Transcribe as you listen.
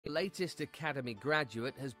latest academy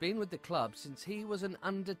graduate has been with the club since he was an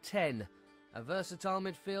under-10. A versatile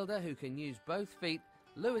midfielder who can use both feet,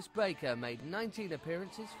 Renard Baker made 19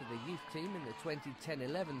 appearances for the youth team in the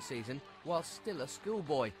 2010-11 season whilst still a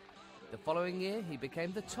schoolboy. The following year he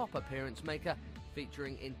became the top appearance maker,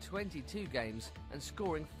 featuring in 22 games and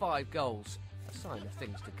scoring 5 goals, a sign of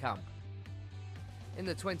things to come. In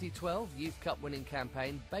the 2012 Youth Cup winning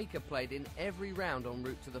campaign, Baker played in every round en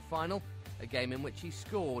route to the final, a game in which he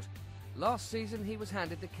scored. Last season he was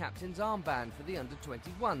handed the captain's armband for the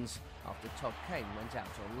under-21s after Todd Kane went out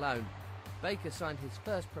on loan. Baker signed his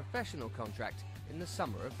first professional contract in the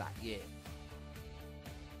summer of that year.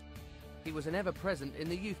 He was an ever-present in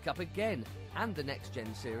the Youth Cup again and the Next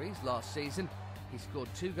Gen series last season. He scored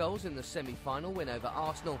 2 goals in the semi-final win over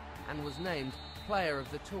Arsenal and was named Player of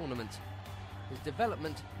the Tournament. His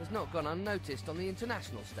development has not gone unnoticed on the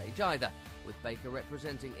international stage either, with Baker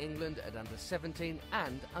representing England at under-17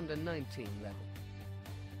 and under-19 level.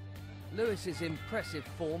 Lewis's impressive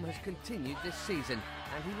form has continued this season,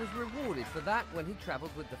 and he was rewarded for that when he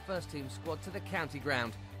travelled with the first-team squad to the county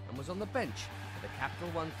ground and was on the bench for the Capital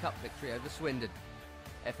One Cup victory over Swindon.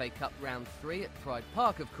 FA Cup Round 3 at Pride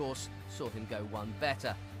Park, of course, saw him go one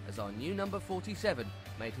better, as our new number 47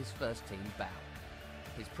 made his first-team bow.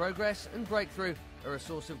 His progress and breakthrough are a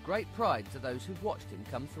source of great pride to those who've watched him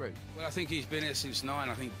come through. Well, I think he's been here since 9.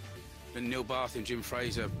 I think Neil Bath and Jim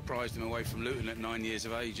Fraser prized him away from Luton at 9 years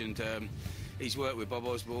of age, and he's worked with Bob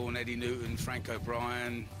Osborne, Eddie Newton, Frank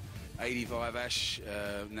O'Brien, Adi Vivash,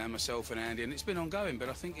 now myself and Andy, and it's been ongoing. But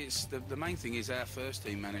I think it's the main thing is our first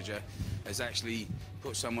team manager has actually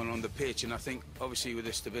put someone on the pitch, and I think obviously with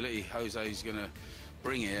the stability Jose's going to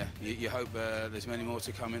bring here, you hope there's many more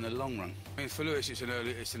to come in the long run. I mean, for Lewis it's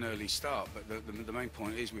an early start, but the main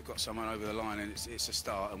point is we've got someone over the line, and it's a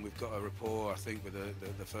start, and we've got a rapport, I think, with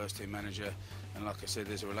the first team manager, and like I said,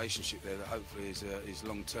 there's a relationship there that hopefully is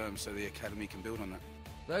long term, so the academy can build on that.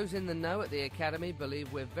 Those in the know at the academy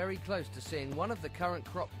believe we're very close to seeing one of the current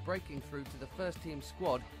crop breaking through to the first team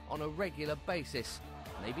squad on a regular basis.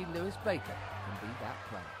 Maybe Renard Baker can be that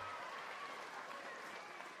player.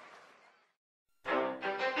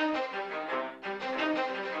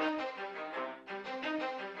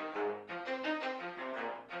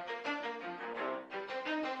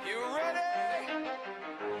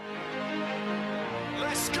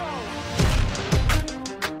 Let's go!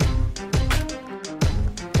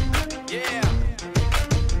 Yeah!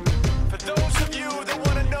 For those of you that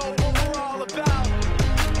want to know what we're all about,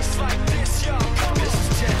 it's like this, yo. This is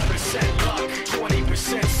 10% luck,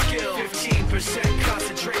 20% skill, 15%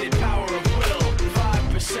 concentrated power of will,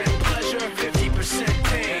 5% pleasure, 50%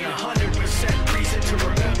 pain, and 100% reason to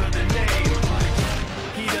remember the name.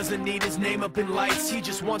 He doesn't need his name up in lights, he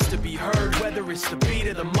just wants to be heard, whether it's the beat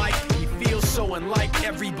of the mic. He feels so unlike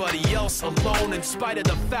everybody else, alone, in spite of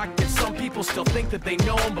the fact that some people still think that they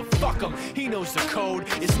know him, but fuck him, he knows the code.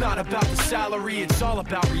 It's not about the salary, it's all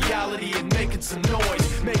about reality and making some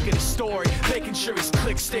noise, making a story, making sure his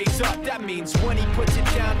click stays up. That means when he puts it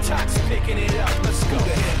down, Todd's picking it up. Let's go. Who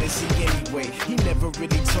the hell is he anyway? He never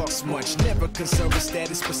really talks much, never concerned with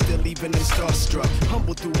status, but still even him starstruck.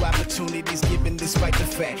 Humble through opportunities given despite the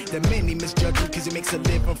fact that many misjudge him because he makes a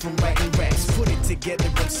living from writing raps. Put it together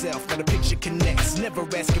himself, got a picture connects, never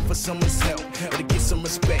asking for someone's help or to get some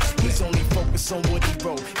respect. He's only focused on what he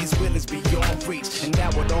wrote, his will is beyond reach, and now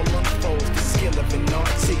it all unfolds, the skill of an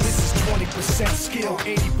artist. This is 20% skill,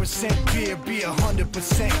 80% fear, be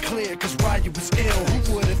 100% clear, cause Ryu was ill.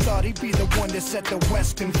 Who would've thought he'd be the one that set the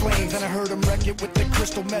West in flames? And I heard him wreck it with the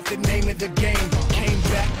crystal method, name of the game. Came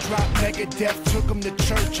back, dropped Megadeth, took him to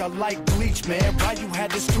church. I like Bleach, man. Ryu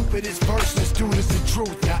had the stupidest verse, this dude is the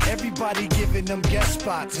truth. Now everybody giving them guest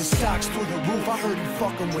spots and stocks through the roof. I heard he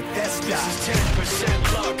fucking with that stock. This is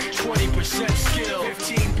 10% luck, 20% skill,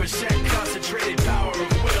 15% concentrated power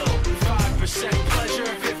of will, 5% pleasure,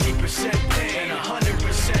 50% pain, and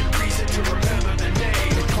 100% reason to remember the name.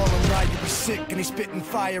 They call him Ryu, he's sick and he's spitting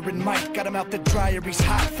fire. And Mike got him out the dryer, he's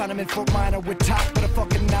hot. Found him in Fort Minor with top, but a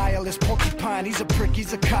fucking nihilist porcupine. He's a prick,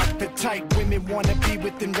 he's a cockpit type. Women wanna be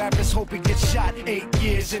within rappers, hope he gets shot. 8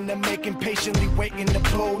 years in the making, patiently waiting to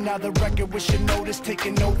blow. Now the record with your notice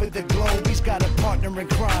taking over the globe. He's got a partner in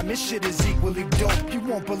crime, his shit is equally dope. You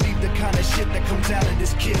won't believe the kind of shit that comes out of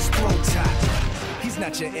this kid's throat. He's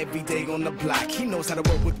not your everyday on the block. He knows how to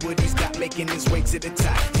work with what he's got, making his way to the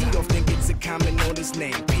top. He often gets a comment on his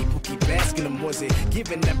name. People keep asking him, was it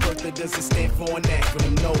given that birth that doesn't stand for an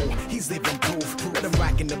acronym? No, he's living proof. Let him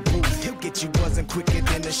rock in the booth. He'll get you buzzing quicker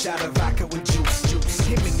than a shot of vodka with juice.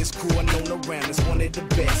 Him and his crew are known around as one of the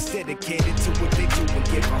best, dedicated to what they do and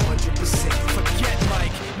give 100%. Forget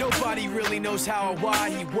Mike, nobody really knows how or why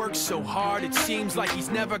he works so hard. It seems like he's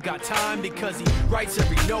never got time, because he writes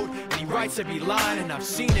every note and he writes every line. And I've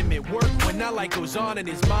seen him at work when that light goes on in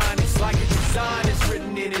his mind. It's like a design is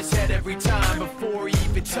written in his head every time, before he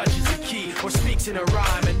even touches a key or speaks in a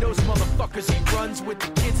rhyme. And those motherfuckers he runs with,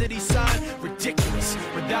 the kids that he signed, ridiculous,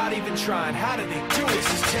 without even trying. How do they do it?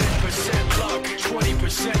 This is 10% luck,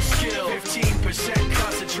 20% skill, 15%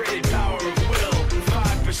 concentrated power of will,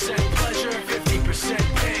 5% pleasure, 50%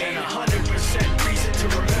 pain, and 100% reason to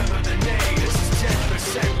remember the name. This is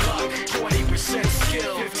 10% luck, 20%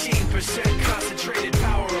 skill, 15% concentrated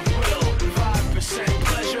power of will, 5%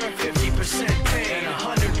 pleasure, 50% pain, and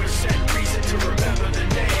 100% reason to remember the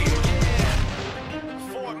name.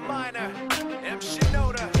 Fort Minor, M.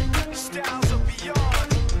 Shinoda, styles of beyond.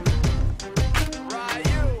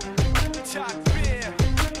 Ryu, Talk Beer,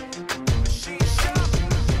 Machine Shop.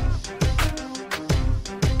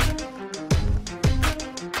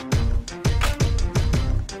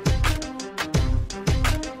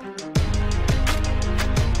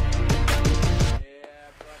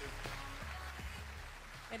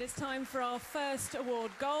 It is time for our first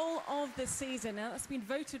award, Goal of the Season. Now, that's been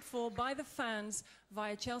voted for by the fans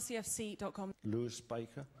via chelseafc.com. Lewis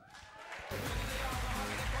Baker.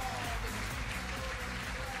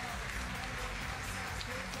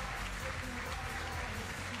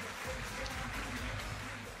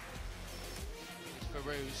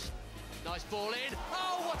 Barrows, nice ball in.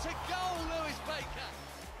 Oh, what a goal, Lewis Baker!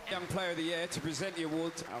 Young Player of the Year, to present the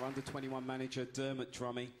award, our under-21 manager, Dermot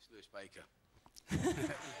Drummy. Lewis Baker.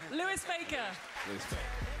 Lewis Baker. Lewis Baker.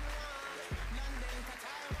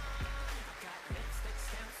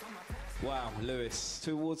 Wow, Lewis,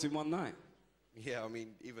 2 awards in one night. Yeah, I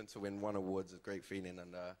mean, even to win one award is a great feeling,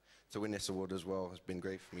 and to win this award as well has been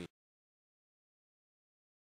great for me.